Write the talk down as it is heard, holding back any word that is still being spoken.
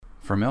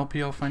From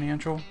LPL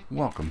Financial,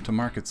 welcome to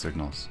Market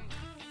Signals.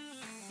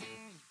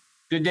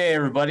 Good day,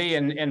 everybody,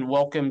 and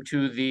welcome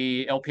to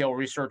the LPL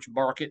Research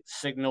Market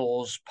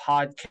Signals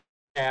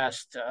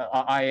podcast.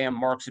 I am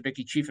Mark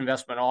Zabicki, Chief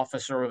Investment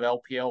Officer of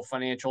LPL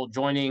Financial.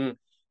 Joining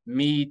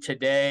me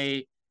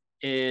today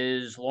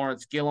is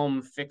Lawrence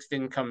Gillum, Fixed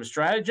Income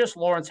Strategist.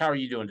 Lawrence, how are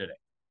you doing today?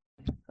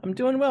 I'm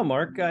doing well,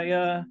 Mark.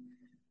 We're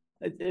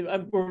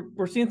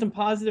seeing some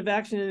positive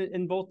action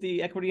in both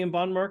the equity and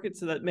bond market,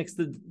 so that makes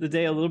the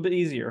day a little bit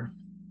easier.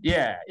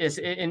 Yeah,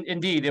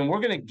 indeed. And we're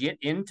going to get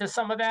into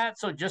some of that.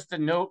 So just a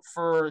note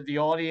for the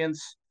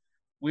audience,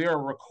 we are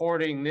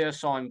recording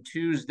this on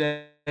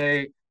Tuesday,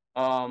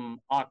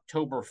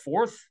 October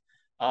 4th.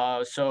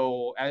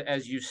 So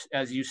as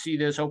you see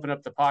this, open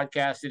up the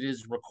podcast, it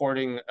is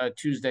recording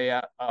Tuesday,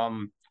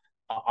 October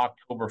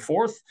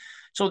 4th.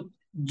 So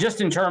just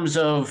in terms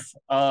of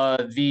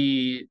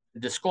the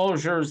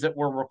disclosures that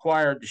we're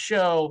required to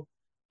show,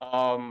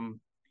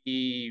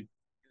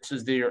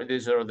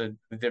 these are the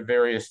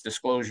various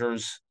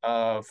disclosures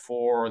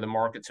for the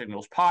Market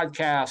Signals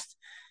podcast.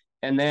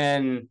 And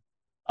then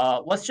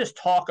let's just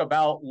talk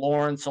about,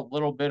 Lawrence, a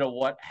little bit of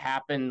what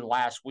happened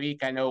last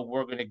week. I know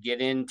we're going to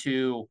get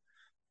into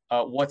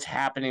what's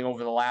happening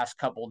over the last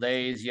couple of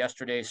days,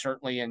 yesterday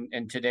certainly,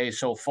 and today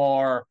so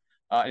far.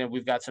 And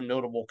we've got some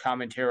notable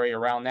commentary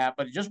around that.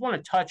 But I just want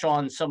to touch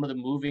on some of the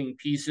moving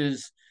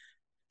pieces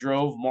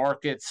drove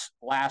markets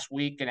last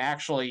week, and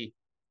actually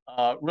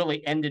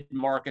really ended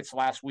markets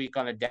last week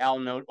on a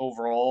down note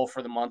overall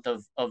for the month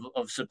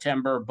of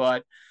September.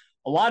 But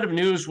a lot of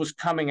news was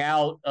coming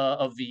out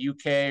of the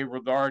UK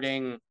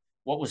regarding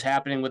what was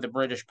happening with the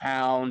British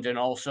pound, and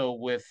also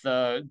with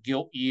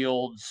gilt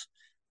yields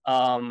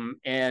and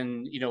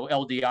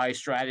LDI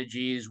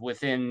strategies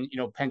within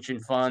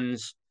pension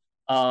funds.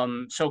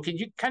 So can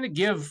you kind of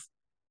give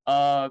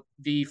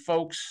the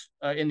folks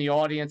in the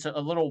audience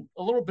a little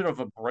bit of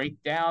a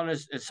breakdown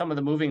as some of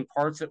the moving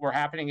parts that were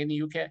happening in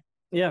the UK?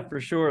 Yeah,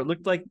 for sure. It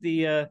looked like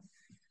the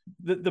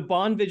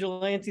bond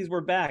vigilantes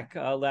were back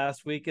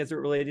last week as it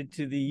related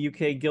to the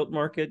UK gilt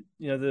market.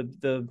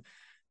 The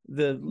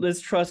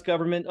Liz Truss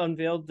government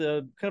unveiled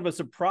the kind of a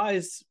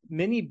surprise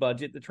mini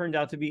budget that turned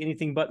out to be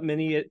anything but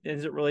mini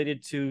as it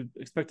related to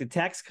expected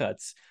tax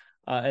cuts,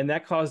 and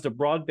that caused a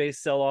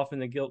broad-based sell-off in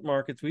the gilt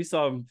markets. We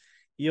saw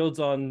yields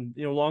on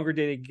longer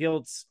dated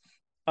gilts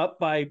up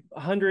by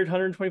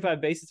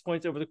 125 basis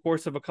points over the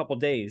course of a couple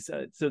of days.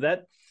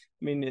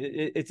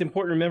 It's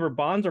important to remember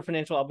bonds are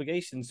financial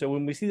obligations. So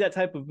when we see that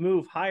type of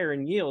move higher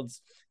in yields,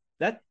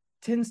 that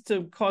tends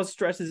to cause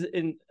stresses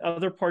in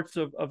other parts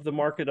of the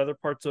market, other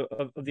parts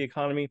of the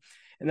economy.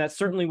 And that's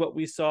certainly what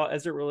we saw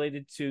as it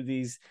related to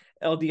these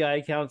LDI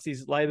accounts,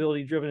 these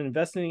liability-driven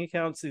investing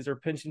accounts. These are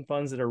pension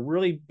funds that are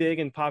really big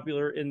and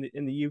popular in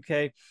the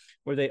UK,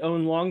 where they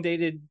own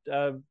long-dated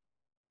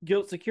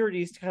gilt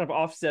securities to kind of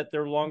offset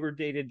their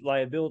longer-dated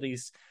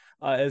liabilities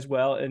as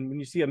well. And when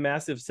you see a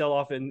massive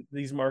sell-off in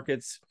these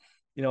markets,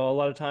 a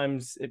lot of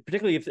times,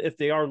 particularly if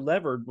they are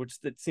levered, which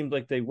it seemed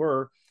like they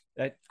were,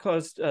 that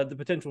caused the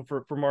potential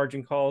for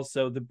margin calls.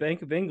 So the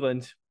Bank of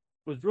England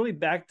was really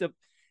backed up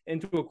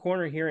into a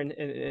corner here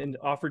and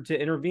offered to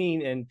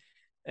intervene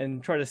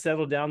and try to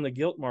settle down the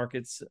gilt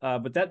markets.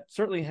 But that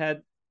certainly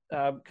had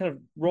kind of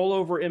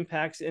rollover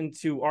impacts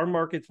into our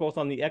markets, both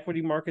on the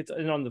equity markets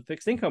and on the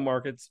fixed income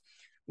markets.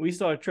 We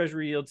saw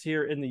Treasury yields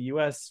here in the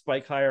U.S.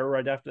 spike higher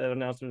right after that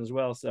announcement as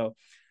well. So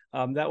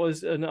that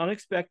was an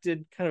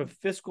unexpected kind of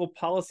fiscal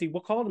policy.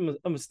 We'll call it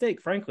a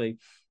mistake, frankly,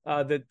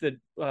 that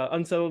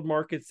unsettled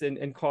markets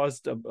and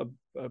caused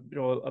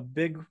a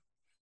big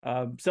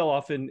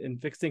sell-off in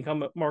fixed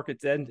income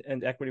markets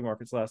and equity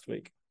markets last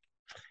week.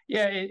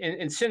 Yeah,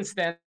 and since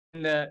then,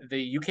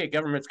 the UK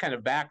government's kind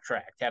of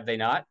backtracked, have they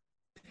not?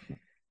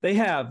 They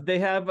have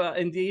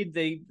indeed.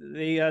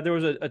 There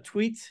was a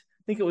tweet,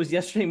 I think it was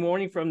yesterday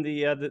morning, from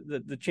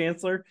the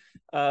chancellor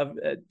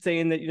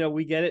saying that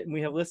we get it and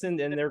we have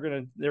listened, and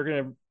they're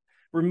gonna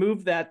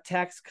remove that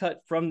tax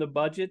cut from the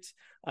budget.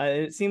 And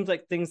it seems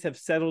like things have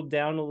settled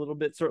down a little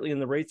bit. Certainly in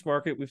the rates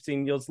market, we've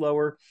seen yields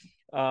lower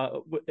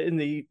in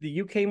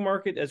the UK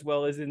market as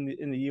well as in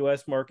the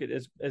US market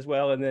as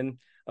well. And then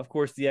of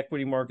course the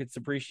equity markets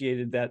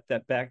appreciated that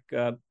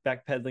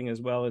backpedaling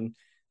as well. And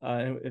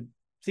it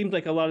seems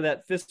like a lot of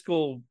that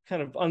fiscal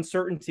kind of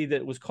uncertainty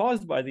that was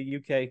caused by the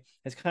UK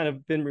has kind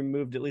of been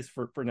removed, at least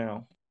for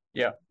now.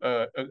 Yeah,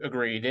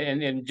 agreed.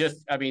 And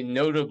just,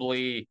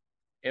 notably,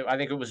 I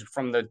think it was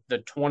from the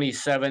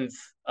 27th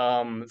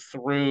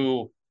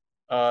through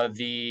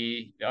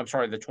the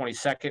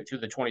 22nd through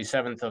the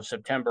 27th of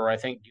September. I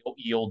think gilt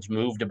yields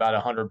moved about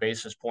 100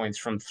 basis points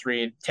from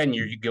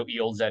 10-year gilt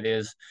yields, that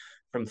is,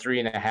 from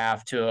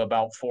 3.5 to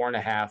about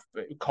 4.5,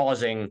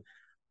 causing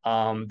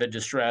the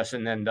distress,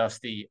 and then thus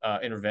the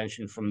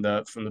intervention from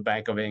the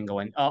Bank of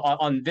England.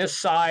 On this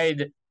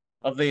side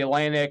of the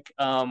Atlantic,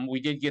 we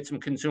did get some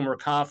consumer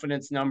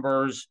confidence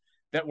numbers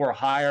that were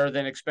higher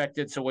than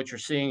expected. So what you're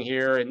seeing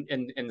here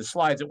in the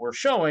slides that we're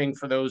showing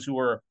for those who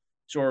are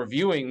sort of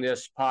viewing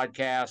this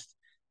podcast,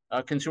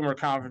 Consumer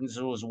confidence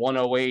was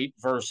 108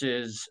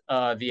 versus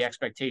the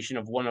expectation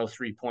of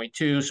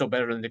 103.2, so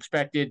better than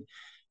expected.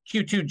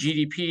 Q2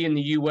 GDP in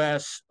the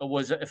U.S.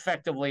 was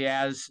effectively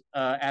as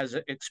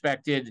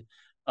expected,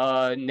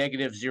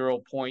 negative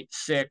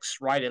 0.6,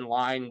 right in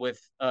line with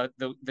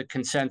the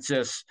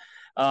consensus.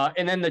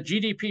 And then the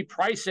GDP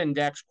price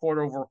index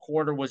quarter over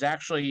quarter was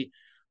actually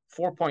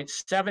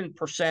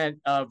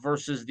 4.7%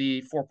 versus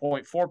the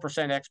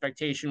 4.4%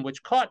 expectation,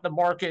 which caught the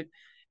market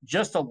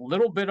just a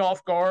little bit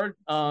off guard.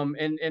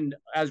 And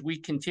as we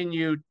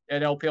continue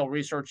at LPL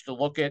Research to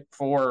look at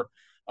for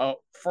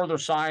further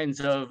signs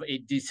of a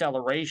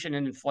deceleration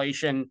in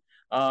inflation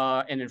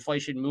and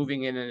inflation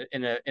moving in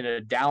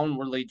a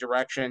downwardly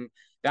direction,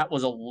 that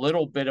was a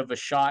little bit of a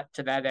shot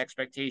to that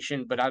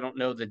expectation. But I don't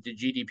know that the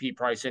GDP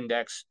price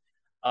index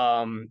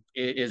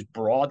is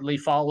broadly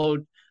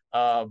followed,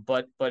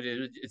 but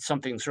it's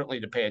something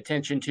certainly to pay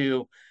attention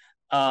to.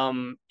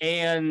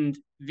 And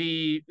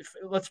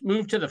let's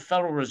move to the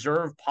Federal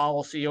Reserve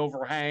policy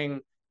overhang,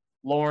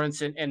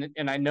 Lawrence,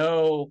 and I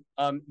know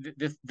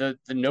the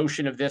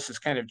notion of this has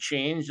kind of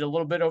changed a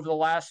little bit over the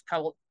last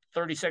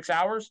 36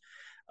 hours.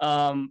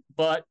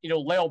 But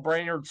Lael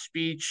Brainard's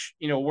speech,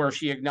 where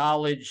she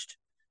acknowledged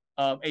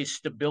a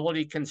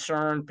stability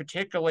concern,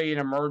 particularly in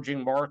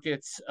emerging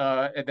markets,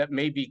 that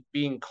may be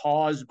being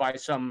caused by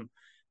some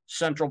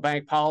central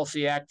bank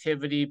policy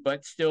activity,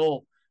 but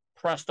still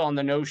pressed on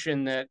the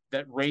notion that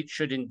rates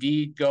should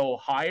indeed go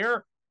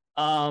higher.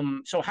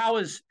 So how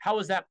is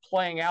that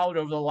playing out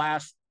over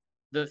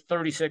the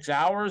 36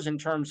 hours in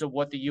terms of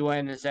what the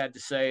UN has had to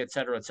say, et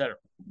cetera, et cetera?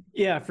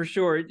 Yeah, for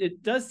sure.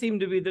 It does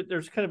seem to be that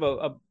there's kind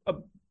of a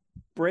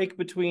break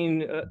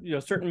between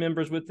certain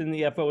members within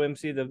the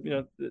FOMC.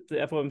 The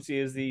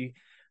FOMC is the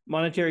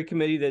monetary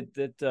committee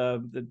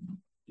that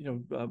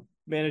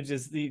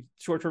manages the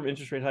short-term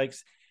interest rate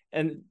hikes,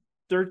 and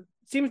there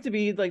seems to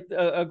be like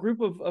a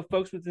group of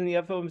folks within the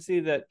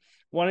FOMC that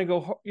want to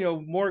go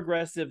more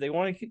aggressive. They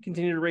want to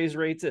continue to raise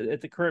rates at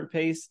the current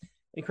pace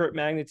and current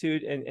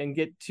magnitude and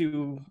get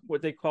to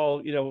what they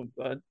call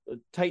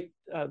tight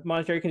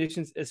monetary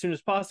conditions as soon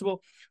as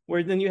possible.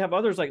 Where then you have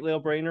others like Lael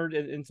Brainard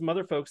and some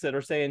other folks that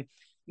are saying,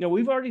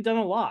 we've already done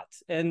a lot,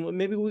 and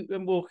maybe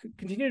we'll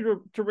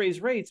continue to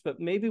raise rates, but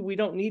maybe we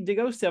don't need to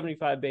go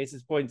 75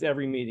 basis points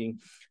every meeting,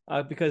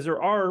 because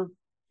there are,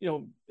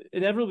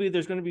 inevitably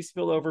there's going to be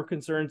spillover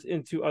concerns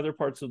into other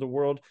parts of the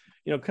world.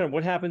 Kind of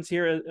what happens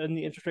here in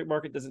the interest rate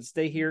market doesn't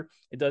stay here.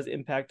 It does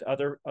impact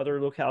other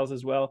locales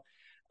as well.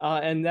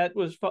 And that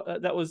was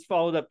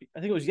followed up, I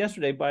think it was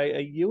yesterday, by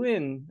a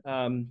UN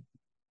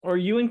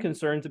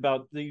concerns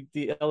about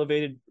the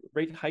elevated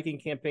rate hiking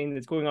campaign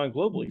that's going on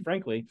globally,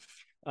 frankly.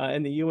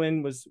 And the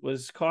UN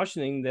was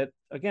cautioning that,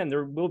 again,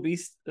 there will be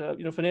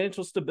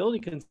financial stability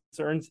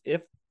concerns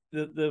if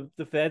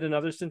the Fed and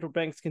other central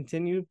banks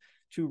continue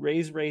to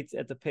raise rates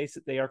at the pace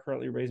that they are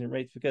currently raising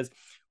rates. Because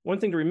one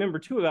thing to remember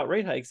too about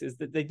rate hikes is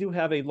that they do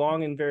have a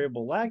long and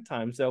variable lag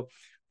time. So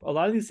a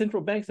lot of these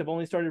central banks have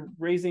only started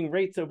raising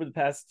rates over the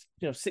past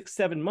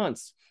 6-7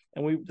 months,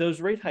 and those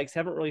rate hikes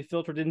haven't really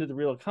filtered into the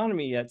real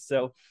economy yet.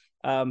 So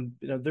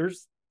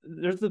there's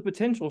the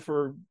potential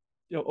for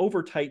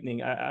over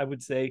tightening, I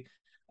would say,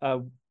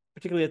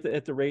 particularly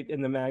at the rate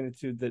and the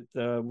magnitude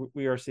that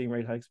we are seeing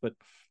rate hikes. But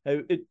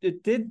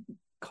it did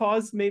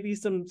cause maybe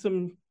some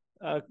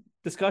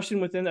discussion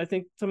within, I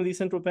think, some of these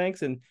central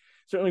banks, and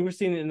certainly we're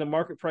seeing it in the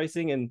market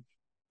pricing. And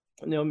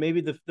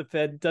maybe the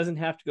Fed doesn't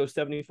have to go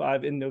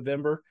 75 in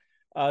November.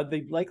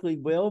 They likely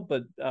will,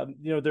 but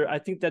I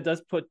think that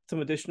does put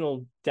some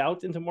additional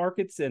doubt into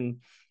markets. And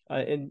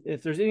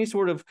if there's any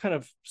sort of kind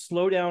of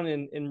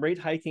slowdown in rate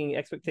hiking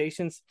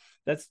expectations,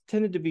 that's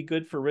tended to be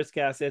good for risk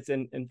assets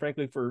and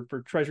frankly for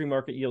treasury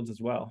market yields as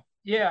well.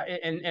 Yeah,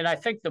 and I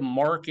think the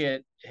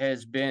market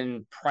has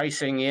been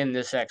pricing in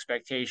this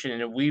expectation,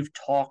 and we've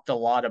talked a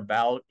lot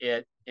about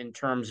it in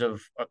terms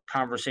of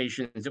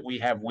conversations that we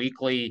have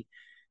weekly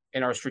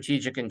in our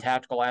strategic and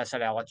tactical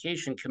asset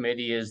allocation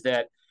committee, is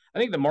that I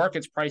think the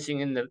market's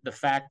pricing in the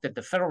fact that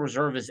the Federal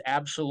Reserve is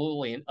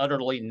absolutely and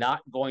utterly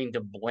not going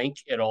to blink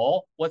at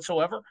all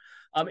whatsoever.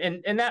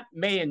 And that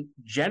may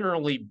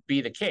generally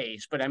be the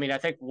case, but I mean, I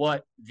think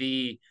what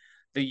the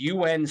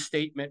UN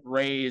statement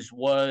raised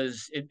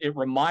was it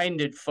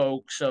reminded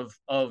folks of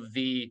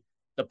the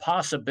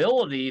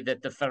possibility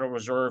that the Federal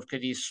Reserve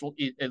could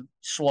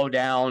slow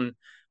down.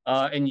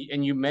 And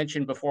you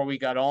mentioned before we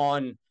got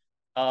on,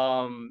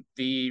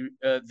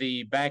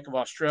 the Bank of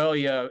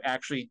Australia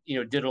actually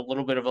did a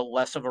little bit of a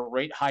less of a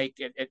rate hike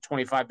at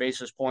 25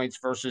 basis points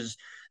versus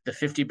the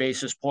 50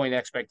 basis point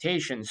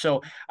expectation.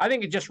 So I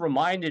think it just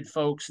reminded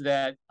folks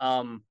that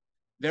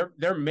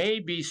there may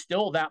be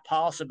still that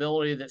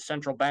possibility that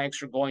central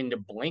banks are going to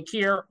blink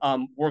here.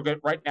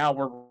 Right now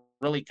we're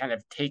really kind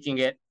of taking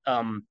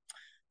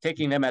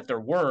them at their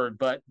word,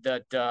 but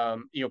that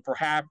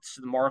perhaps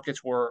the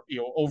markets were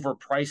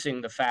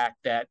overpricing the fact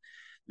that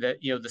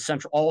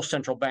all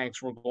central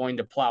banks were going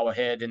to plow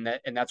ahead,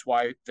 and that's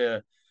why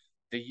the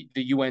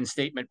UN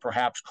statement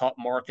perhaps caught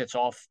markets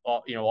off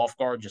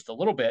guard just a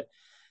little bit.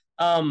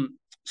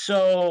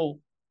 So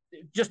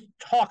just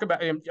talk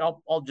about,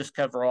 I'll just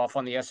cover off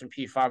on the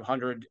S&P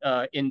 500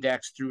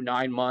 index through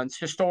 9 months.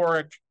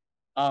 Historic,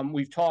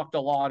 we've talked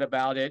a lot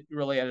about it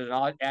really at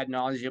an ad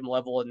nauseum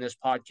level in this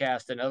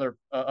podcast and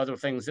other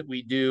things that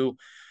we do.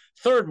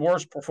 Third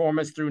worst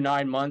performance through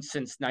 9 months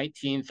since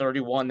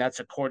 1931. That's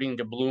according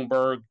to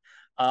Bloomberg.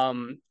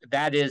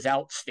 That is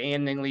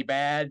outstandingly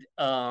bad.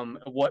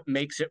 What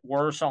makes it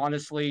worse,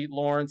 honestly,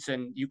 Lawrence,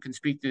 and you can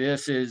speak to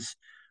this, is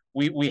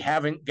we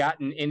haven't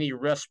gotten any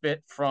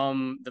respite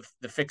from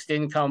the fixed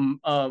income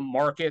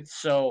markets.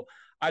 So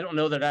I don't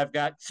know that I've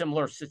got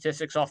similar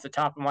statistics off the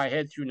top of my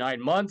head through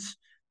 9 months,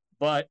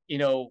 but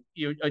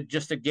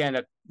just again,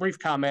 a brief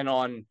comment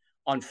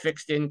on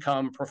fixed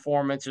income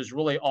performance has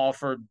really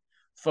offered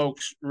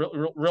folks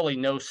really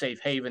no safe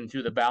haven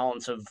through the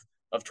balance of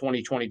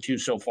 2022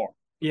 so far.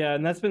 Yeah,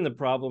 and that's been the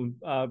problem,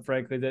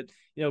 frankly, that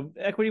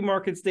equity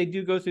markets, they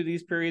do go through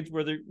these periods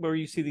where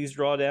you see these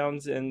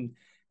drawdowns, and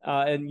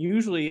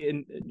usually,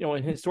 and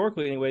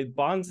historically anyway,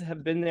 bonds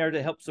have been there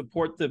to help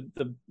support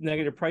the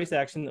negative price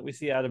action that we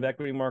see out of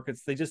equity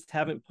markets. They just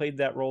haven't played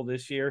that role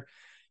this year.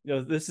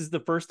 This is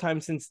the first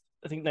time since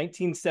I think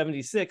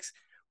 1976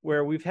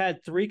 where we've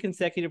had 3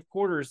 consecutive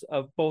quarters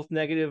of both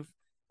negative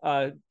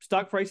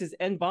stock prices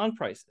and bond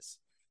prices.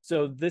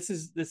 So this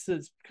is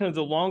kind of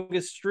the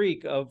longest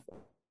streak of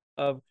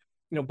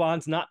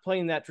bonds not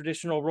playing that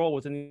traditional role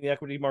within the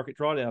equity market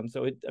drawdown.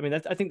 So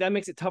I think that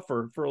makes it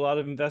tougher for a lot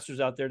of investors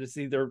out there to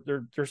see their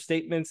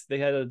statements. They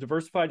had a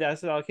diversified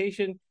asset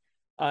allocation,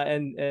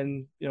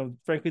 and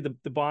frankly,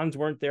 the bonds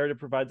weren't there to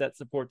provide that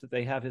support that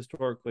they have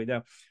historically.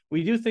 Now,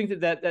 we do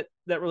think that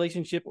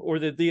relationship, or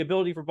the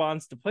ability for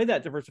bonds to play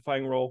that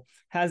diversifying role,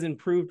 has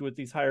improved with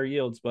these higher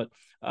yields, but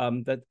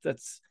that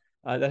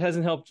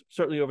hasn't helped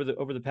certainly over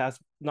the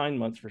past 9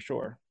 months for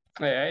sure.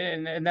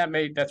 And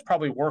that's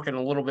probably working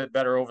a little bit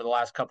better over the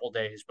last couple of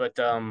days, but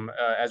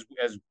as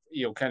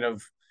kind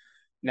of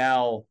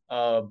now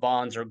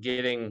bonds are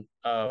getting,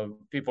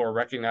 people are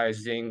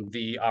recognizing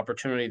the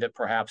opportunity that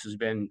perhaps has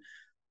been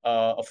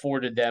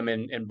afforded them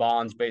in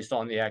bonds based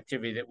on the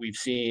activity that we've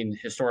seen,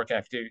 historic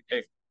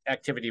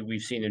activity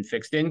we've seen in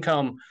fixed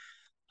income.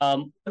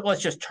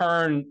 Let's just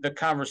turn the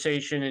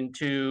conversation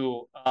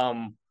into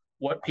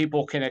what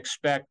people can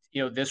expect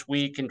this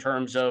week in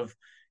terms of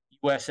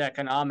U.S.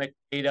 economic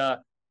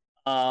data.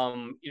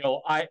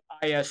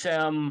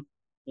 ISM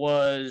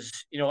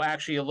was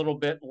actually a little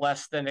bit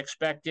less than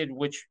expected,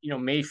 which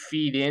may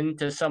feed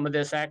into some of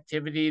this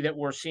activity that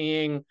we're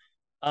seeing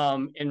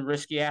in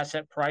risky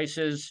asset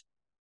prices.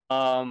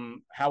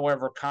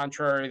 However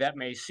contrary that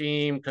may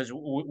seem, because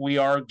we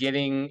are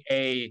getting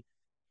a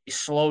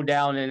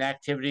slowdown in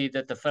activity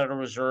that the Federal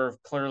Reserve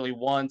clearly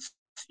wants.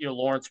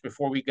 Lawrence,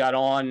 before we got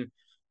on,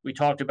 we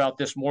talked about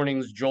this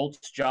morning's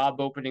JOLTS job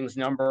openings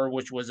number,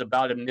 which was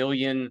about 1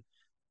 million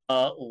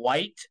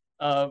light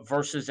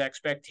versus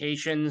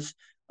expectations.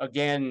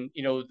 Again,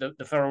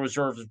 the Federal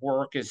Reserve's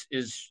work is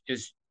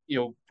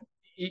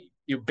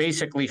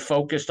basically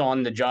focused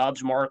on the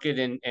jobs market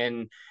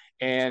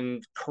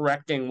and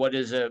correcting what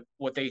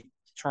they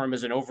term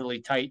as an overly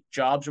tight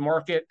jobs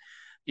market.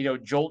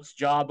 JOLTS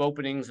job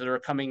openings that are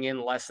coming in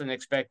less than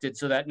expected.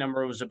 So that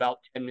number was about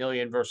 10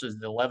 million versus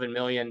the 11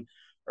 million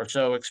or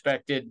so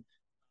expected.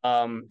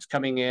 It's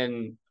coming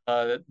in,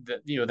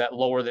 that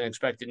lower than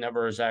expected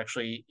number is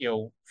actually,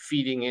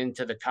 feeding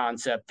into the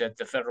concept that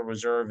the Federal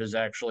Reserve is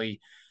actually,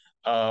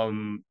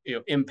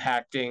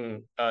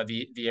 impacting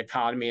the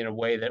economy in a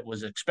way that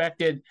was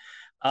expected.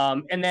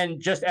 And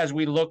then just as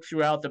we look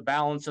throughout the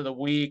balance of the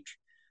week,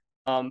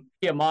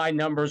 PMI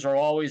numbers are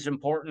always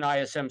important.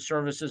 ISM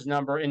services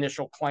number,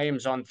 initial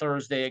claims on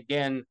Thursday,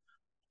 again,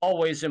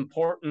 always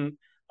important.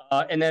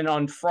 And then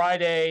on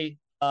Friday,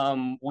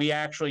 we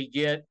actually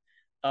get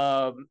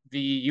the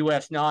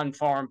U.S.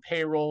 non-farm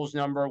payrolls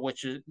number,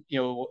 which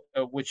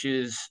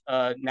is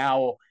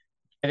now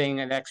getting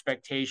an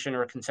expectation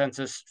or a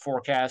consensus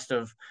forecast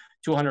of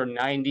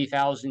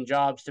 290,000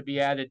 jobs to be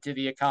added to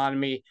the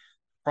economy.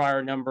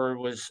 Prior number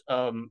was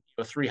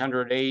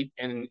 308,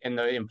 and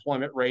the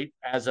employment rate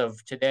as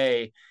of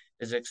today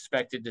is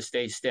expected to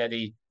stay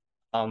steady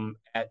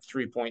at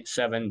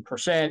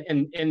 3.7%.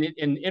 And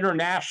in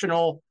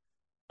international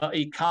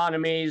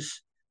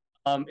economies,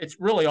 it's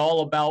really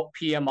all about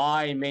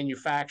PMI and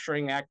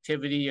manufacturing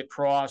activity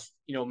across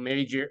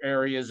major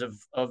areas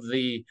of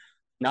the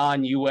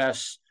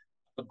non-U.S.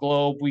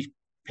 globe. We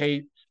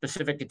pay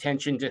specific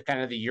attention to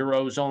kind of the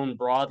Eurozone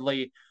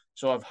broadly.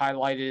 So I've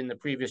highlighted in the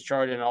previous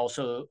chart and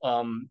also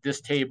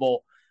this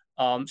table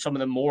some of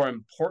the more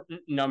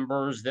important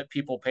numbers that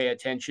people pay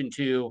attention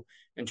to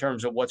in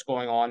terms of what's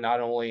going on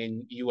not only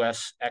in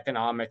U.S.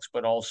 economics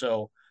but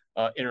also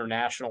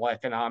international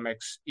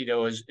economics,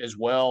 as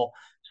well.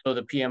 So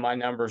the PMI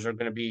numbers are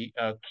going to be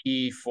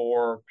key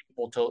for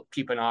people to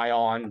keep an eye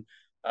on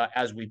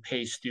as we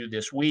pace through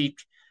this week.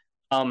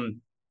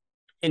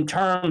 In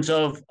terms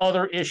of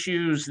other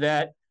issues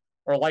that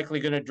are likely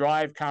going to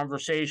drive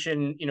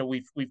conversation,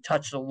 we've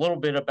touched a little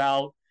bit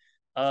about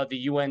the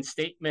UN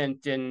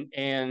statement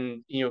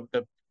and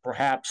the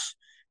perhaps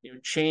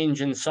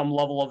change in some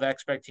level of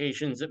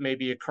expectations that may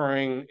be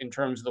occurring in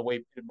terms of the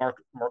way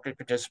market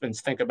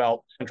participants think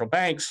about central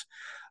banks.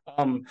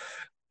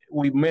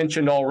 We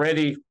mentioned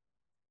already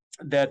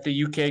that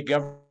the UK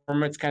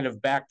government's kind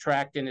of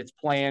backtracked in its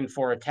plan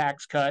for a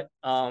tax cut,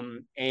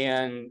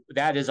 and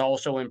that has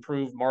also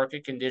improved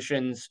market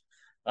conditions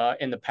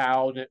in the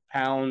pound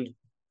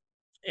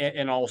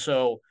and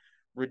also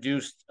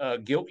reduced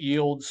gilt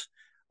yields.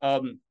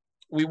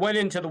 We went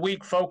into the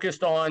week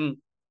focused on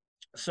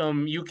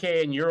some UK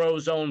and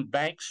Eurozone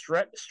bank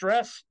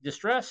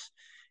distress,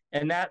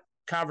 and that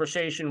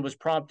conversation was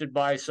prompted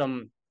by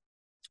some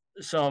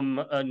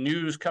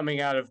news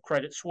coming out of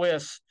Credit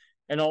Suisse,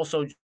 and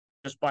also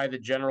just by the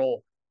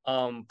general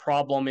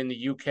problem in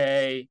the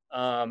UK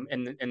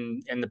and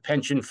the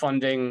pension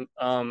funding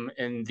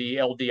and the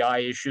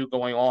LDI issue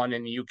going on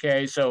in the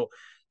UK. So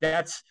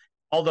that's,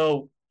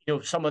 although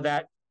some of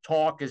that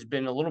talk has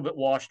been a little bit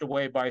washed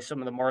away by some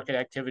of the market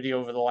activity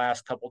over the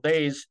last couple of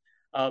days,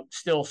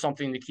 still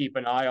something to keep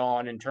an eye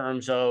on in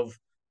terms of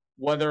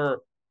whether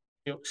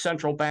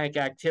central bank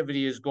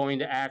activity is going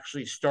to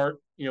actually start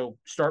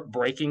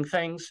breaking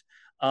things.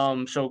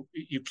 So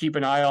you keep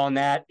an eye on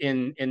that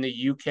in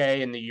the UK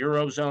and the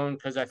Eurozone,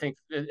 because I think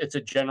it's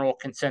a general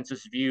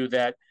consensus view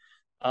that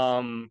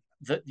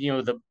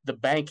the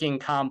banking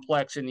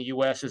complex in the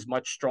US is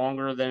much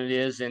stronger than it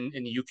is in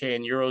the UK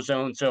and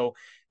Eurozone. So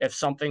if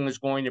something is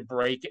going to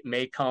break, it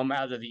may come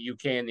out of the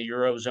UK and the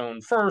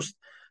Eurozone first.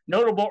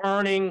 Notable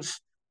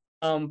earnings.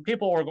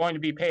 People are going to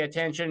be pay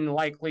attention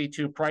likely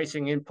to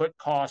pricing, input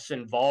costs,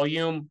 and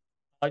volume,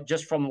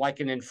 just from like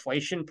an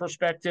inflation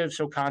perspective.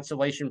 So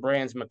Constellation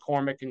Brands,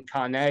 McCormick, and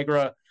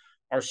Conagra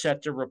are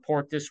set to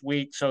report this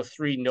week. So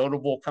 3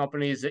 notable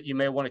companies that you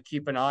may want to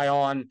keep an eye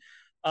on.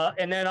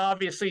 And then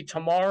obviously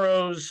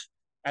tomorrow's,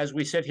 as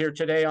we sit here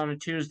today on a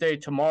Tuesday,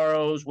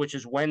 tomorrow's, which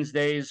is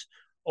Wednesday's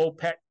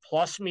OPEC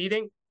Plus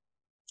meeting,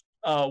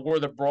 where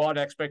the broad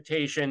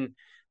expectation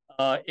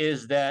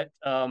is that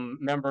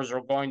members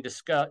are going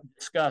to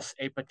discuss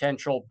a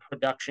potential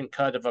production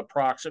cut of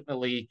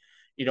approximately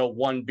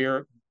 1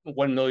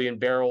 million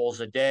barrels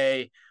a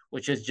day,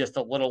 which is just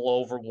a little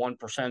over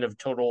 1% of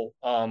total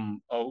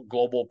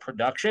global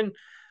production.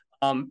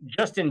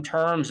 Just in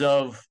terms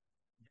of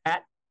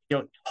that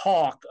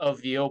talk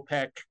of the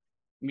OPEC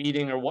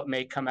meeting, or what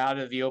may come out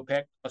of the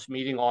OPEC Plus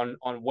meeting on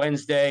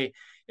Wednesday,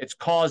 it's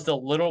caused a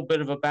little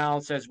bit of a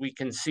bounce, as we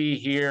can see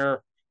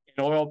here,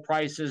 in oil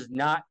prices.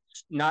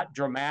 Not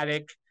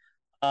dramatic,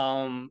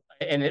 and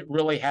it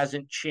really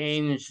hasn't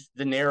changed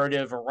the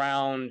narrative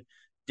around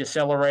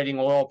decelerating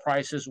oil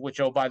prices, which,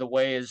 oh, by the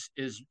way, is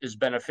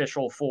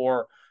beneficial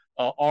for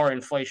our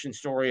inflation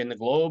story and the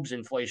globe's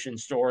inflation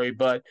story.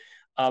 But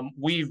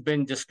we've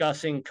been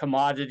discussing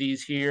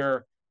commodities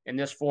here in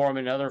this forum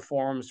and other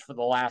forums for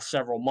the last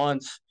several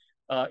months,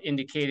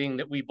 indicating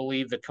that we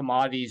believe the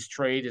commodities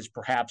trade is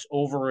perhaps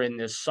over in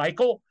this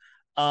cycle.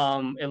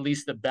 At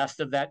least the best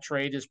of that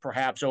trade is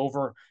perhaps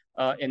over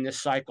in this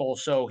cycle.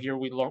 So here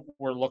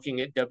we're looking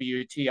at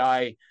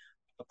WTI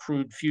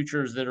crude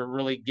futures that are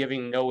really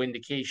giving no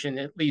indication,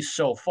 at least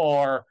so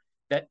far,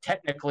 that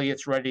technically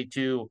it's ready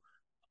to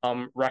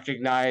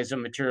recognize a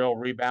material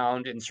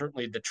rebound. And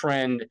certainly the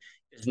trend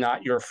is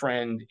not your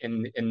friend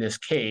in this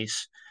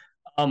case.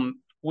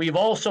 We've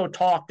also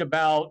talked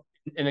about,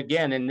 and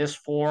again, in this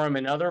forum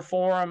and other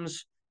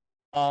forums,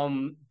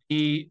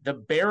 the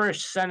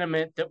bearish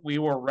sentiment that we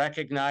were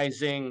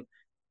recognizing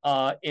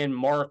in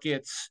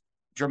markets,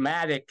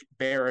 dramatic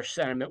bearish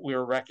sentiment we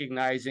were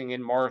recognizing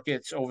in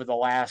markets over the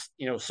last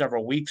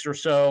several weeks or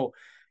so.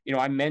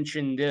 I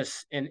mentioned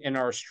this in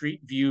our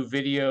Street View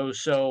video.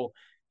 So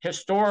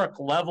historic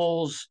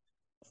levels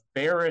of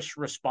bearish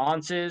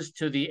responses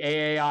to the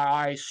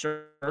AAII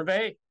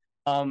survey,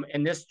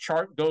 and this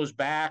chart goes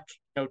back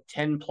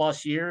 10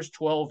 plus years,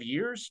 12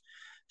 years.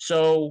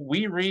 So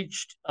we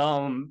reached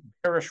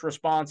bearish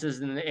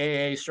responses in the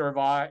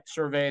AAII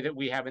survey that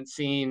we haven't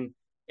seen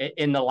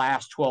in the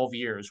last 12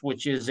 years,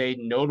 which is a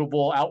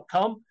notable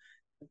outcome.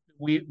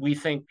 We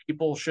think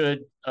people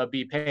should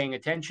be paying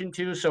attention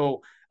to.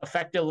 So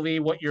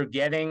effectively what you're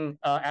getting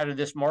out of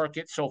this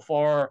market so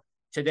far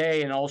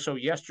today and also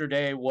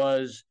yesterday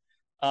was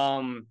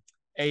a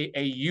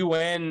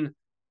UN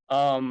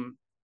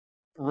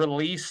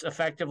release,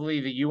 effectively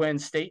the UN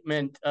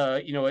statement,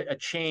 a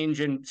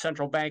change in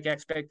central bank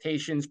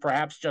expectations,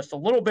 perhaps just a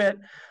little bit,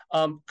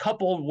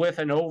 coupled with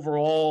an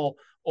overall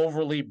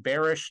overly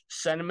bearish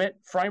sentiment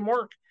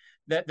framework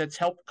that's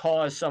helped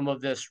cause some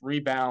of this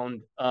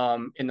rebound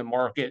in the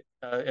market,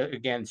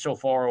 again, so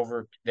far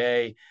over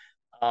today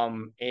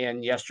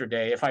and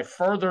yesterday. If I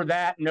further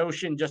that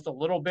notion just a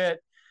little bit,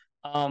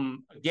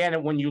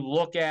 again, when you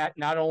look at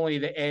not only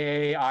the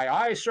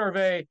AAII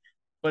survey,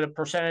 but a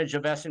percentage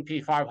of S&P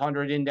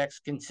 500 index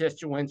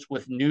constituents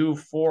with new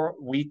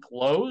 4-week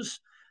lows,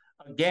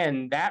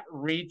 again, that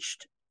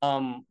reached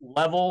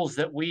levels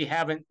that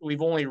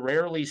we've only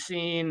rarely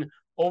seen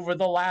over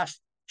the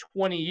last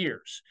 20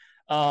 years.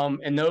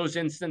 And those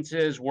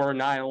instances were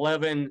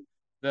 9/11,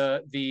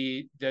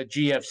 the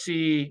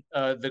GFC,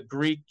 the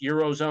Greek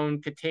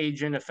Eurozone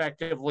contagion,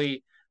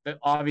 effectively,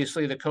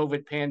 obviously the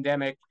COVID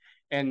pandemic,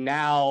 and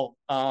now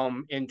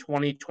in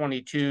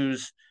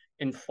 2022's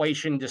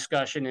inflation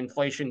discussion,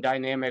 inflation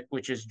dynamic,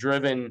 which has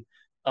driven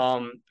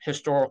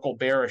historical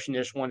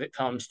bearishness when it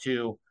comes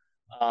to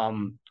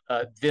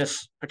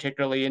this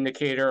particularly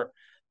indicator.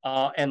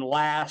 And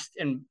last,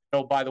 and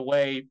by the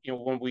way,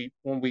 when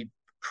we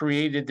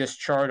created this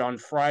chart on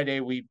Friday,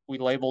 we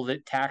labeled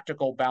it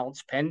tactical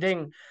bounce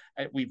pending.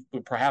 We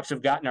perhaps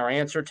have gotten our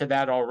answer to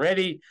that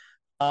already.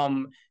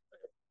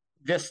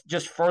 This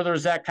just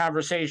furthers that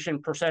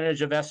conversation.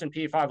 Percentage of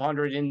S&P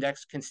 500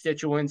 index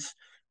constituents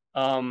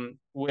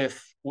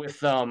with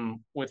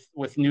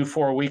new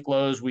 4-week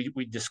lows.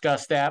 We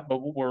discussed that, but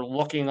we're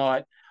looking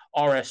at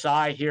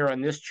RSI here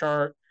on this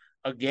chart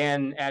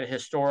again at a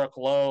historic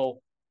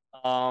low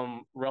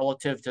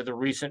relative to the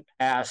recent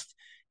past,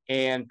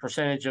 and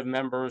percentage of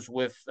members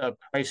with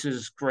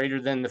prices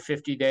greater than the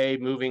 50-day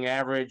moving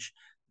average,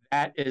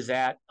 that is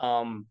at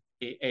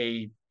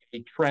a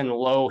trend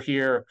low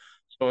here.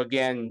 So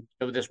again,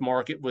 this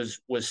market was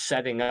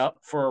setting up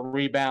for a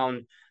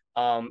rebound.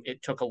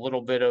 It took a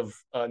little bit of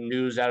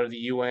news out of the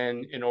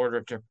UN in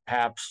order to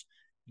perhaps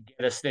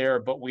get us there,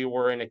 but we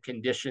were in a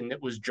condition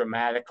that was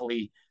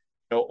dramatically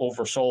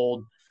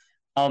oversold.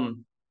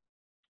 On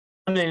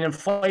the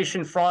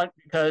inflation front,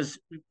 because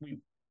we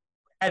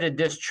added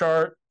this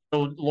chart,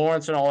 so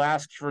Lawrence, and I'll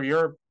ask for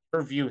your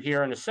view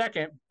here in a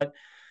second, but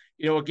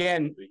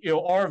again,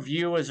 our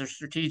view as a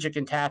strategic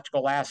and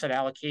tactical asset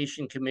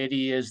allocation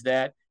committee is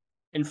that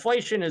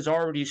inflation has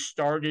already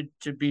started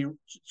to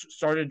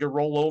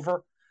roll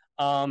over,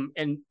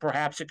 and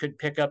perhaps it could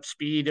pick up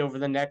speed over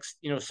the next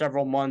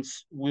several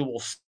months. We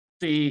will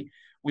see.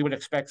 We would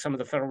expect some of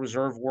the Federal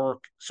Reserve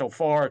work so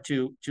far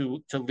to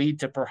lead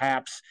to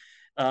perhaps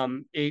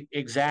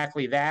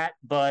exactly that.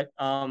 But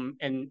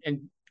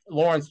and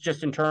Lawrence,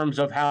 just in terms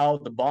of how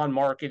the bond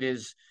market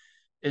is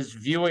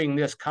viewing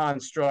this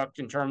construct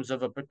in terms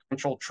of a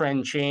potential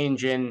trend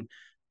change in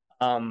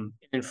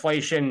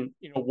inflation,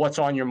 what's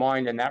on your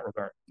mind in that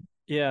regard?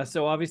 Yeah,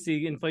 so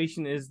obviously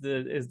inflation is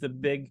the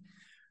big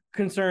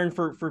concern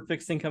for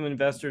fixed income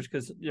investors,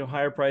 because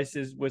higher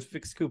prices with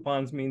fixed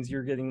coupons means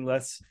you're getting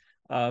less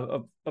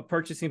of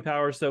purchasing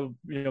power. So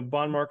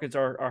bond markets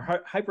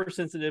are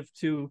hypersensitive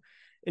to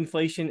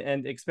inflation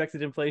and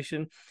expected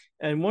inflation.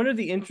 And one of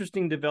the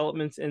interesting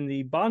developments in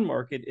the bond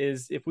market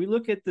is if we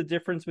look at the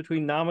difference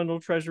between nominal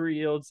treasury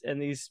yields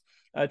and these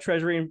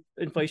treasury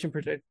inflation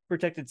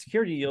protected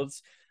security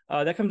yields,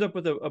 that comes up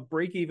with a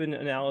break-even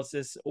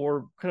analysis,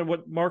 or kind of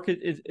what market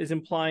is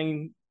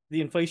implying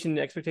the inflation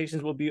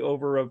expectations will be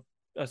over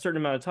a certain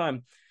amount of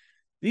time.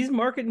 These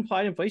market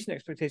implied inflation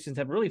expectations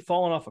have really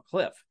fallen off a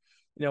cliff.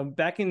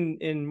 Back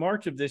in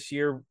March of this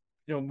year,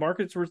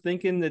 markets were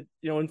thinking that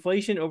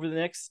inflation over the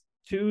next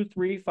 2,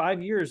 3,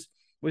 5 years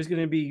was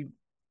going to be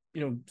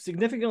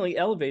significantly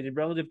elevated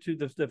relative to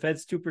the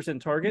Fed's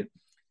 2% target.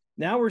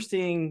 Now we're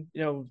seeing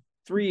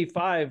 3,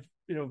 5,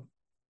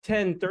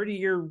 10,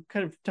 30-year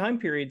kind of time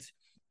periods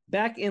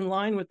back in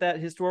line with that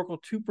historical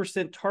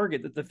 2%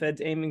 target that the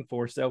Fed's aiming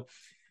for. So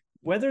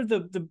whether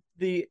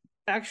the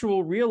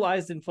actual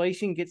realized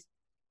inflation gets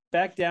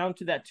back down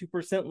to that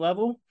 2%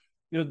 level,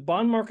 the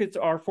bond markets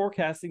are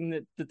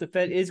forecasting that the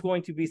Fed is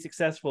going to be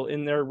successful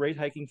in their rate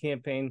hiking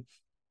campaign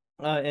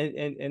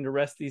and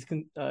arrest these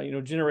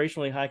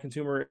generationally high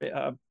consumer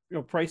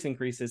price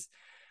increases.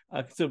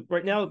 So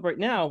right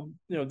now,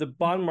 the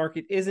bond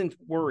market isn't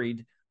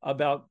worried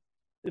about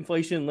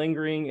inflation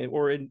lingering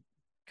or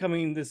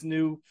coming this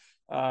new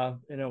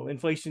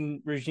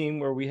inflation regime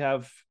where we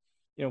have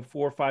 4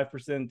 or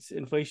 5%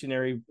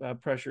 inflationary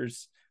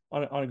pressures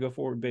on a go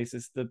forward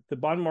basis. The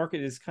bond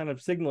market is kind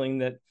of signaling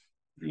that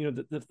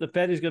the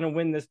Fed is going to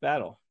win this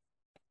battle.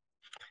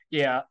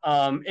 Yeah,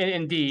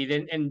 indeed,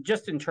 and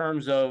just in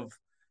terms of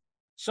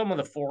some of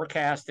the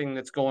forecasting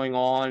that's going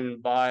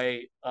on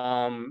by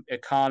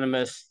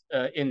economists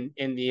in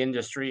the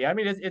industry. I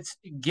mean, it's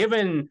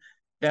given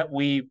that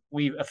we've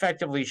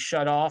effectively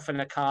shut off an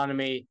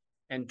economy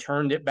and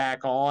turned it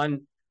back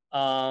on.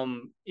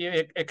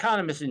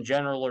 Economists in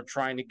general are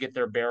trying to get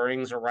their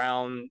bearings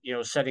around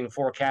setting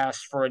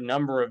forecasts for a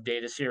number of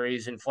data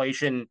series,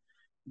 inflation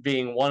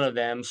being one of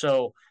them.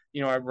 So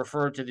I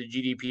referred to the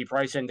GDP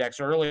price index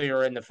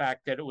earlier and the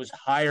fact that it was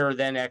higher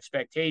than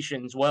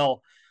expectations.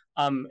 Well,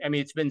 I mean,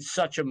 it's been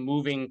such a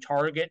moving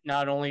target,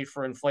 not only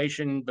for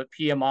inflation, but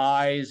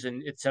PMIs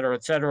and et cetera,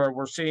 et cetera.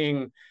 We're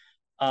seeing,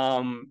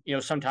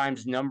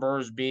 sometimes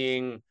numbers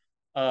being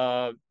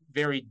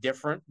very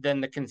different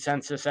than the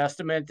consensus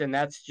estimate. And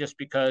that's just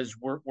because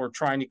we're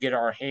trying to get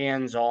our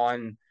hands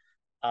on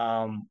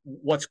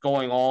what's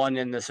going on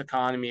in this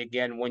economy.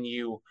 Again, when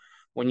you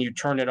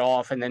turn it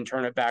off and then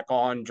turn it back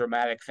on,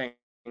 dramatic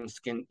things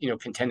can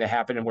tend to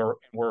happen, and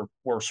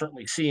we're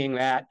certainly seeing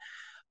that.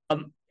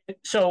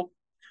 So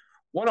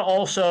want to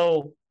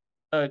also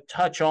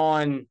touch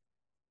on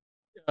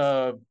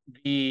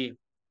the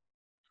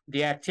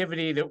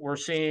activity that we're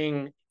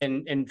seeing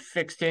in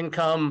fixed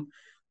income,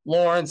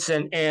 Lawrence,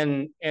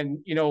 and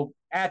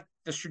at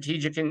the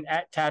strategic and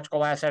at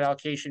tactical asset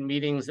allocation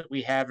meetings that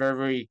we have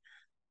every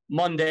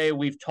Monday,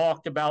 we've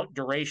talked about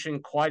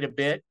duration quite a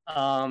bit.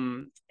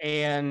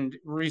 And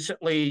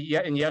recently,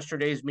 in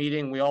yesterday's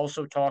meeting, we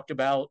also talked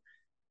about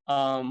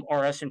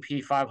our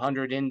S&P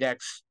 500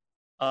 index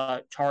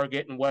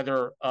target and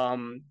whether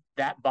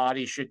that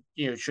body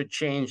should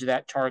change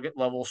that target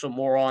level. So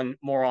more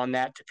on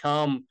that to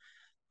come.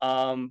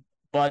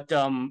 But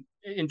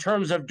in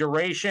terms of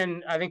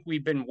duration, I think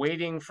we've been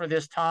waiting for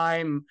this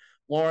time,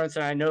 Lawrence,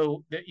 and I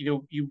know that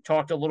you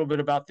talked a little bit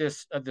about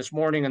this this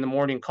morning in the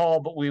morning call,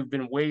 but we've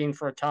been waiting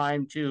for a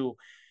time to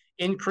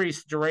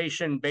increase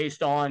duration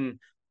based on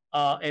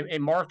a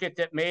market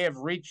that may have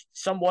reached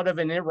somewhat of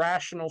an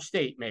irrational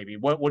state. Maybe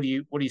what do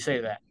you say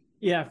to that?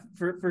 Yeah,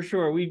 for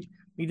sure. We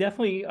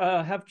definitely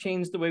have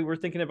changed the way we're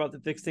thinking about the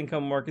fixed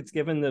income markets,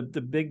 given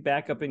the big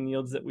backup in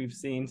yields that we've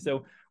seen.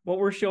 So what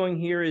we're showing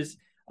here is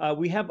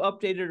we have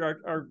updated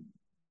our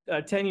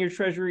 10-year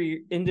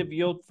Treasury end of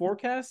yield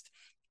forecast.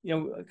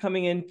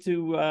 Coming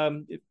into,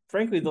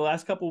 frankly, the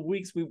last couple of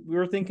weeks, we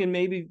were thinking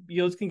maybe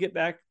yields can get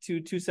back to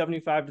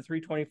 275 to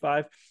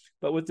 325.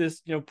 But with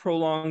this,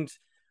 prolonged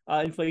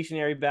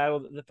inflationary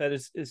battle that the Fed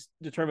is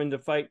determined to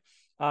fight,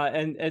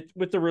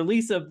 with the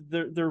release of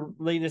their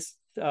latest,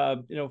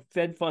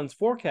 Fed funds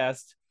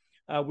forecast,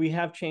 we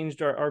have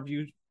changed our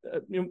view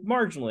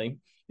marginally.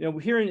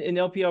 Here in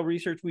LPL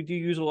Research, we do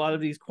use a lot of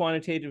these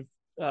quantitative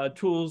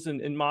tools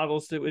and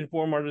models to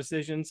inform our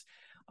decisions.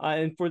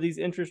 And for these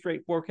interest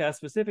rate forecasts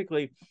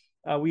specifically,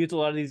 we use a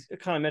lot of these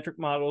econometric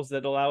models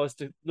that allow us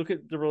to look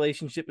at the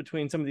relationship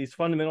between some of these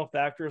fundamental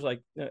factors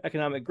like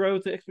economic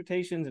growth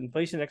expectations,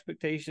 inflation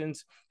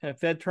expectations, kind of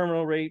Fed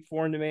terminal rate,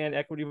 foreign demand,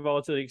 equity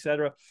volatility, et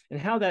cetera,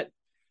 and how that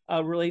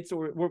relates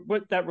or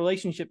what that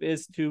relationship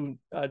is to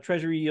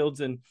Treasury yields.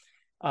 And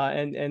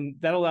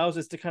that allows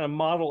us to kind of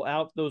model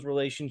out those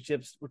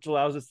relationships, which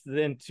allows us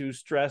then to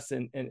stress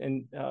and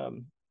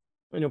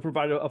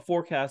provide a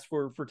forecast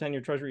for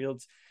 10-year Treasury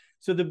yields.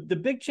 So the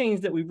big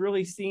change that we've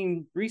really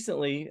seen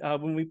recently,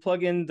 when we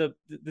plug in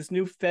this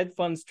new Fed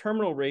funds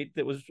terminal rate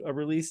that was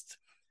released,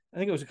 I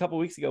think it was a couple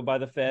of weeks ago by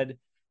the Fed,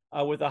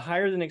 with a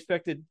higher than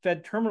expected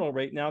Fed terminal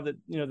rate. Now that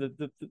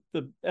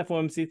the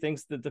FOMC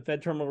thinks that the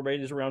Fed terminal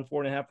rate is around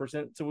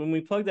 4.5%. So when we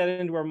plug that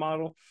into our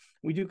model,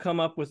 we do come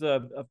up with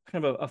a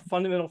kind of a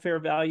fundamental fair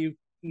value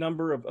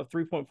number of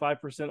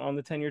 3.5% on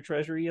the 10-year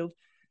Treasury yield.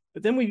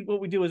 But then what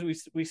we do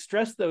is we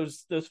stress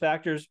those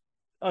factors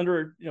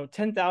under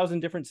 10,000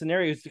 different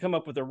scenarios to come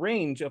up with a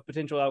range of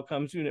potential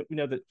outcomes. We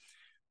know that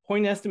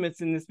point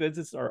estimates in this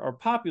business are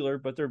popular,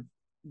 but they're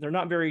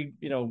not very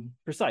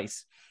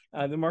precise.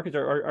 The markets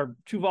are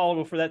too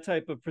volatile for that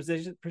type of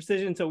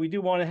precision. So we do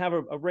want to have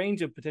a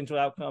range of potential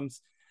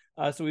outcomes.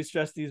 So we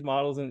stress these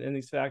models and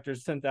these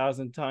factors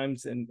 10,000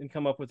 times and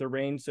come up with a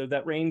range. So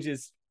that range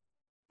is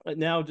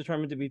now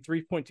determined to be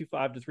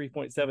 3.25 to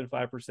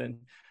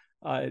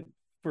 3.75%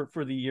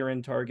 for the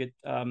year-end target.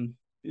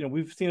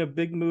 We've seen a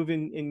big move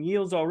in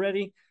yields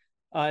already,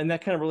 and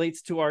that kind of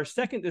relates to our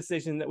second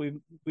decision that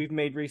we've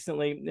made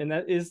recently, and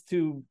that is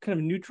to kind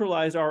of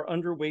neutralize our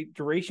underweight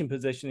duration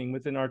positioning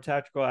within our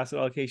tactical asset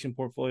allocation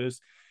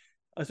portfolios.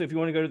 So if you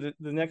want to go to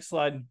the next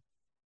slide,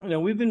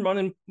 we've been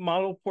running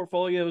model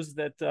portfolios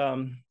that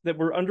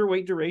were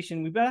underweight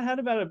duration. We've had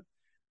about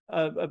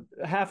a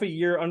half a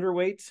year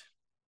underweight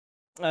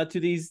to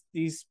these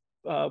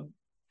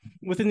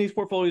within these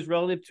portfolios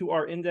relative to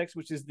our index,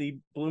 which is the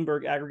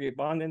Bloomberg Aggregate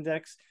Bond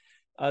Index.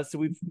 So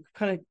we've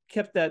kind of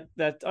kept that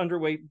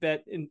underweight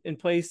bet in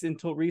place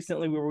until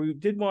recently, where we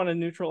did want to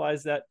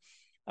neutralize that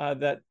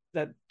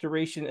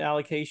duration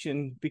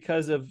allocation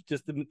because of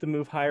just the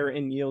move higher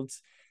in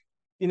yields.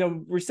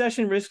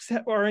 Recession risks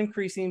are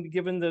increasing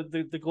given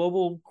the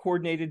global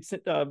coordinated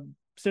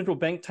central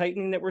bank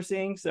tightening that we're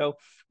seeing. So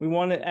we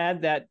want to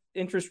add that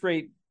interest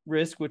rate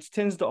risk, which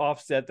tends to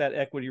offset that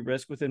equity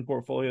risk within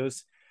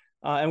portfolios.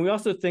 And we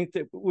also think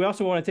that we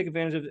also want to take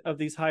advantage of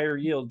these higher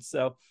yields.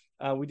 So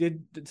we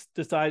did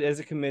decide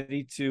as a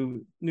committee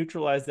to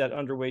neutralize that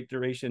underweight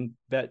duration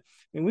bet.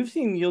 We've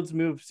seen yields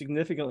move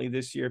significantly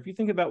this year. If you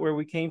think about where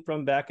we came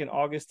from back in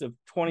August of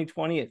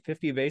 2020 at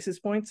 50 basis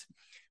points,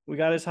 we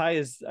got as high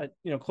as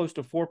close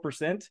to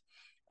 4%.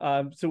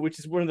 So which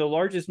is one of the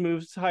largest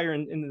moves higher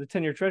in the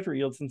 10-year Treasury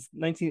yield since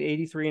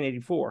 1983 and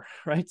 84,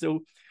 right? So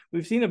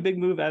we've seen a big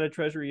move out of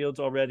Treasury yields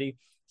already.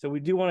 So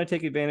we do want to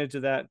take advantage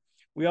of that.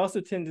 We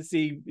also tend to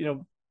see,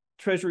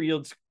 Treasury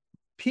yields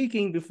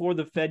peaking before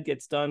the Fed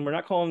gets done. We're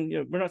not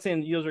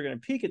saying the yields are going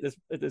to peak at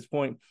this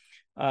point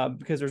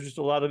because there's just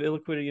a lot of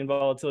illiquidity and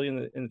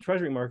volatility in the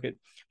Treasury market.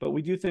 But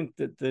we do think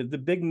that the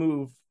big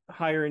move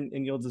higher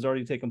in yields has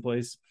already taken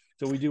place.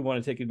 So we do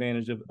want to take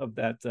advantage of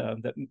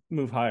that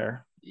move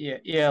higher.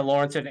 Yeah,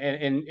 Lawrence,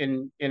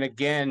 and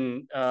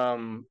again,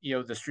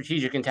 the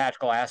Strategic and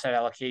Tactical Asset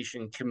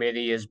Allocation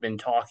Committee has been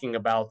talking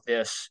about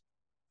this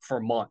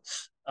for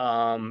months.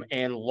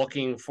 And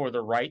looking for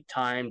the right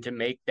time to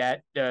make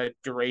that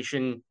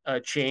duration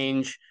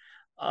change.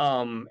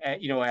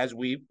 As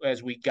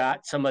we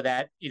got some of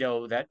that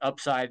that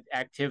upside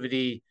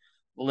activity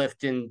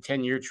lift in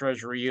 10-year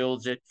Treasury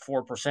yields at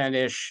 4%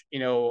 ish,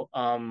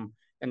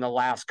 in the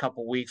last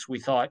couple of weeks. We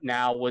thought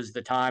now was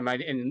the time.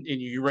 And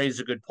you raise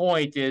a good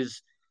point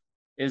is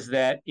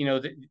that,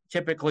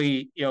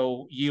 typically,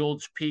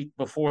 yields peak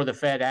before the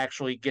Fed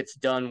actually gets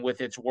done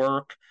with its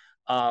work.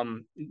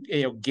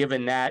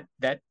 Given that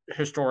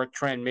historic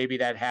trend, maybe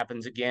that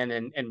happens again,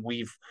 and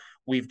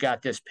we've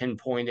got this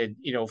pinpointed,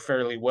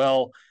 fairly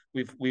well.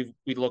 We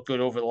look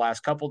good over the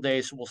last couple of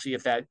days. So we'll see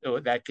if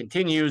that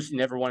continues. You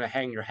never want to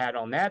hang your hat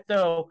on that,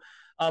 though.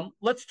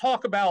 Let's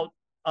talk about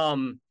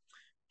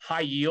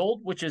high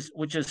yield, which is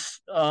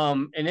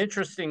an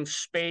interesting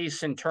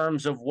space in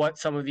terms of what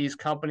some of these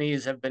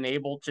companies have been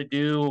able to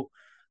do.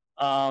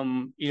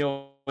 In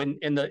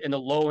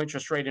the low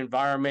interest rate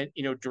environment,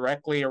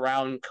 directly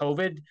around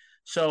COVID.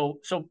 So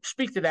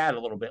speak to that a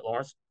little bit,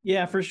 Lawrence.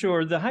 Yeah, for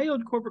sure. The high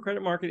yield corporate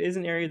credit market is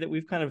an area that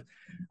we've kind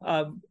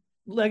of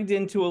legged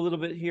into a little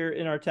bit here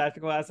in our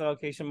tactical asset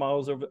allocation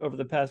models over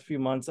the past few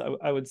months.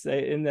 I would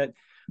say, in that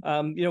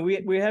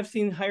we have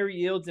seen higher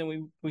yields,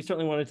 and we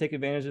certainly want to take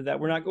advantage of that.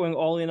 We're not going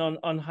all in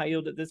on high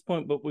yield at this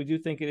point, but we do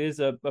think it is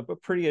a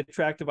pretty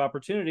attractive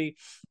opportunity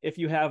if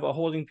you have a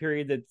holding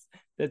period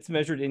that's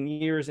measured in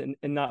years and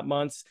not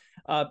months,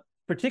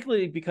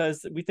 particularly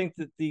because we think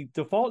that the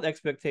default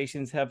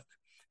expectations have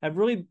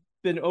really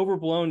been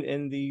overblown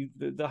in the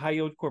high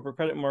yield corporate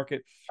credit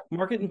market.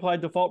 Market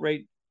implied default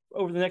rate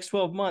over the next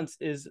 12 months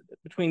is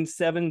between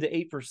 7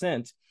 to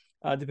 8%.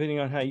 Depending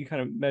on how you kind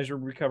of measure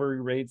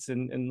recovery rates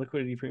and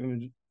liquidity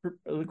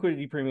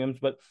premiums.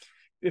 But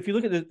if you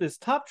look at this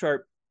top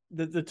chart,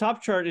 the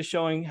top chart is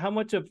showing how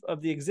much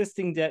of the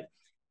existing debt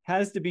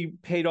has to be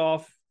paid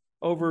off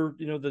over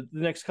the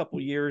next couple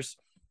of years,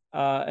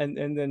 and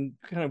then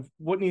kind of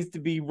what needs to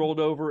be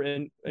rolled over,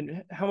 and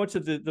how much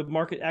of the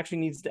market actually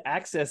needs to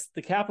access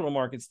the capital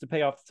markets to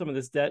pay off some of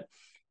this debt.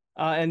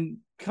 And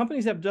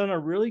companies have done a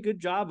really good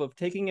job of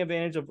taking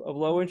advantage of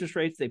low interest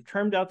rates. They've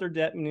termed out their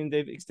debt, meaning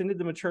they've extended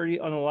the maturity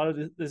on a lot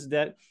of this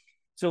debt.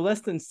 So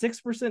less than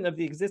 6% of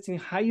the existing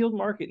high yield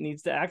market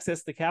needs to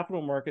access the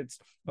capital markets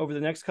over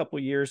the next couple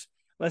of years,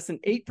 less than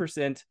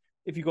 8%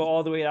 if you go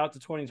all the way out to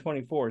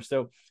 2024.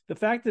 So the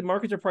fact that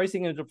markets are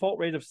pricing in a default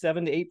rate of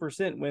 7 to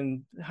 8%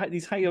 when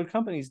these high yield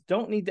companies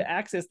don't need to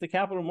access the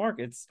capital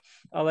markets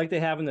like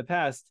they have in the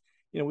past,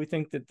 we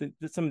think that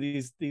some of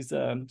these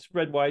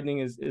spread widening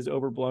is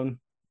overblown.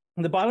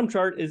 And the bottom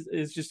chart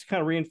is just to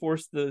kind of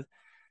reinforce the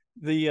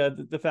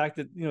fact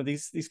that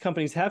these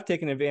companies have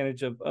taken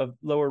advantage of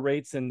lower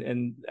rates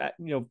and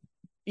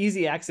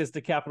easy access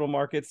to capital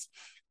markets.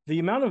 The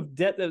amount of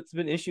debt that's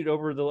been issued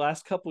over the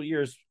last couple of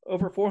years,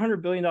 over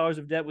 $400 billion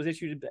of debt was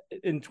issued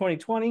in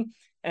 2020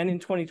 and in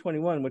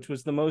 2021, which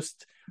was the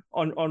most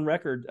on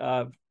record,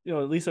 at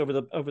least over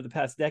the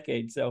past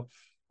decade. So,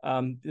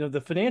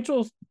 the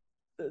financial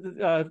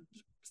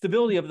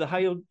stability of the high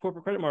yield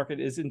corporate credit market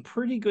is in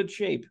pretty good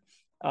shape.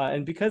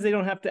 And because they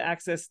don't have to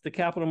access the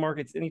capital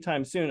markets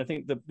anytime soon, I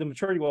think the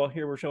maturity wall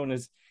here we're showing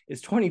is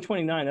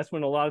 2029. That's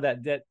when a lot of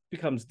that debt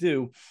becomes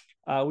due.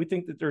 We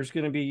think that there's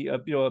going to be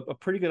a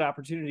pretty good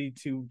opportunity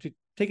to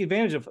take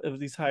advantage of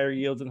these higher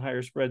yields and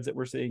higher spreads that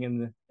we're seeing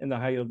in the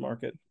high yield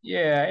market.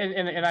 Yeah,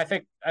 and I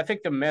think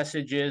the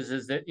message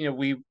is that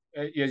we,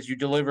 as you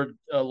delivered,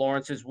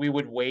 Lawrence, is we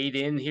would wade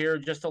in here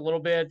just a little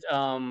bit.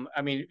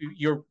 I mean,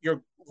 you're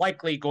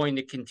likely going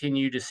to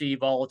continue to see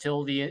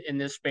volatility in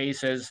this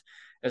space as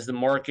the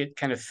market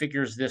kind of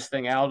figures this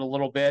thing out a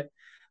little bit.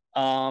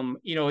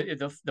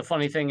 The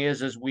funny thing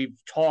is we've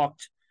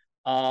talked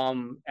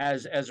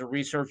as a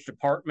research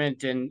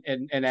department and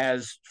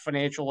as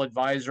financial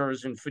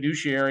advisors and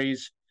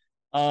fiduciaries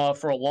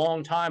for a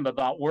long time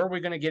about where are we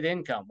going to get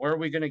income? Where are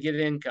we going to get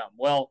income?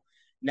 Well,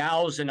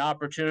 now's an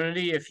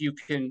opportunity if you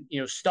can,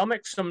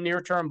 stomach some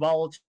near-term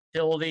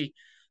volatility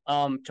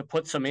to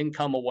put some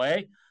income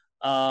away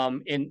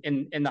in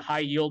the high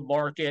yield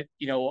market.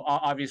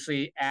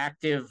 Obviously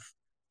active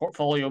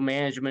portfolio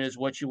management is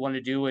what you want to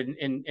do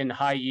in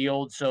high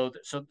yield. So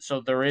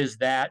there is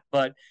that,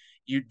 but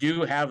you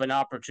do have an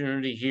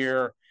opportunity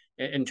here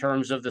in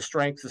terms of the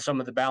strength of some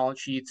of the balance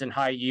sheets in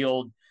high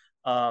yield,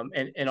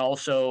 and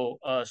also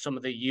some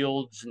of the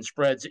yields and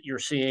spreads that you're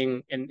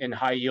seeing in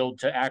high yield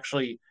to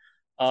actually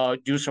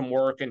do some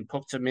work and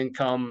put some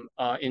income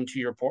into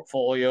your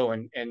portfolio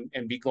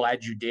and be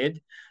glad you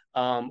did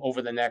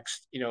over the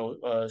next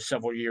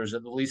several years.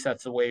 At least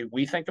that's the way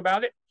we think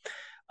about it.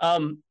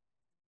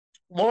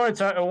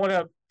 Lawrence, I want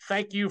to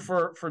thank you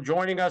for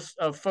joining us,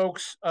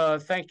 folks.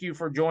 Thank you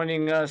for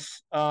joining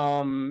us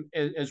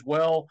as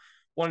well.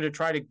 Wanted to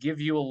try to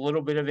give you a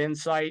little bit of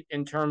insight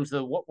in terms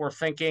of what we're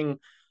thinking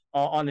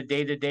on a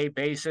day-to-day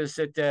basis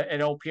at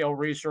LPL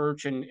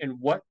Research and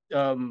what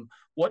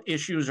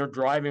issues are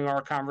driving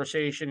our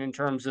conversation in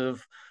terms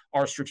of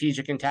our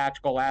strategic and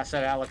tactical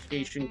asset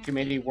allocation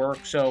committee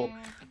work. So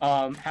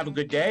have a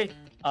good day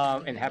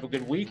and have a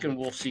good week, and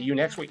we'll see you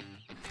next week.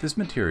 This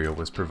material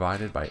was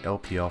provided by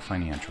LPL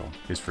Financial,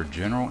 is for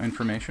general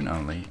information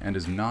only, and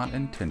is not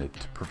intended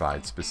to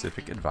provide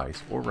specific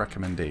advice or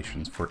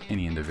recommendations for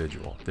any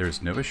individual. There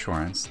is no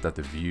assurance that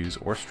the views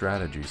or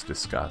strategies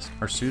discussed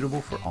are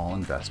suitable for all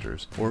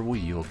investors or will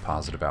yield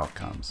positive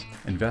outcomes.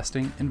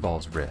 Investing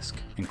involves risk,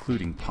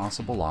 including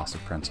possible loss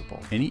of principal.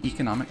 Any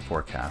economic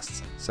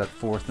forecasts set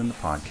forth in the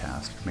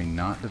podcast may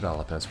not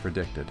develop as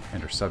predicted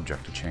and are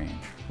subject to change.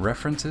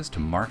 References to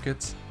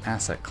markets,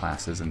 asset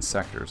classes, and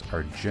sectors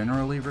are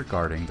generally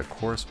regarding the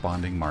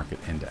corresponding market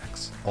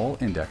index. All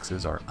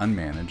indexes are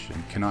unmanaged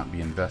and cannot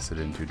be invested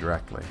into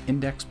directly.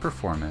 Index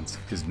performance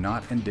is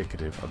not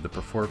indicative of the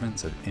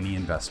performance of any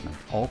investment.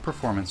 All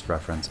performance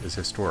reference is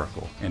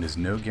historical and is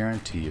no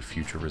guarantee of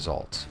future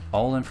results.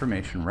 All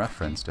information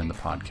referenced in the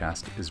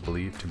podcast is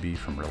believed to be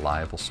from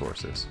reliable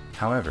sources.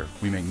 However,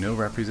 we make no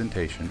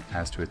representation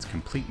as to its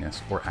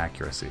completeness or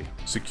accuracy.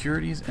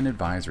 Securities and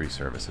advisory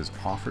services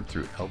offered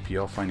through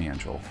LPL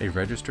Financial, a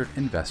registered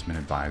investment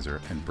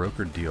advisor and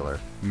broker-dealer,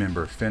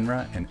 member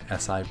FINRA and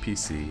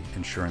SIPC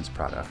insurance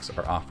products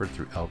are offered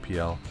through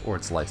LPL or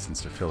its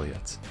licensed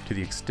affiliates. To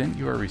the extent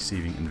you are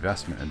receiving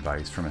investment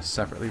advice from a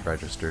separately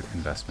registered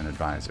investment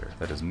advisor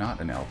that is not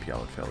an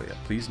LPL affiliate,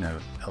 please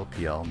note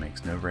LPL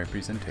makes no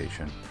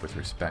representation with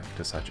respect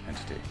to such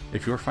entity.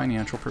 If your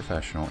financial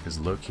professional is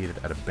located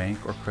at a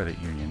bank or credit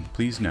union,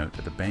 please note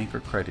that the bank or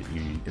credit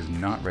union is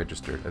not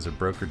registered as a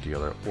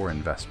broker-dealer or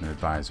investment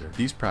advisor.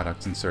 These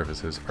products and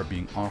services are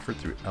being offered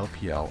through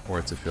LPL or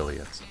its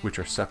affiliates, which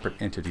are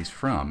separate entities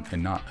from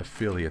and not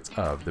affiliates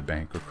of the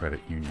bank or credit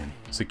union.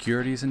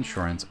 Securities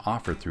insurance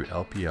offered through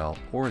LPL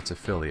or its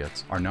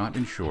affiliates are not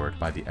insured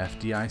by the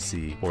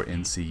FDIC or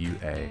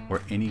NCUA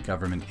or any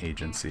government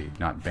agency,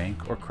 not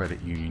bank or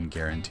credit union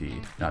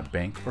guaranteed, not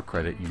bank or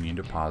credit union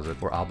deposit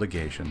or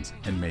obligations,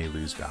 and may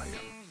lose value.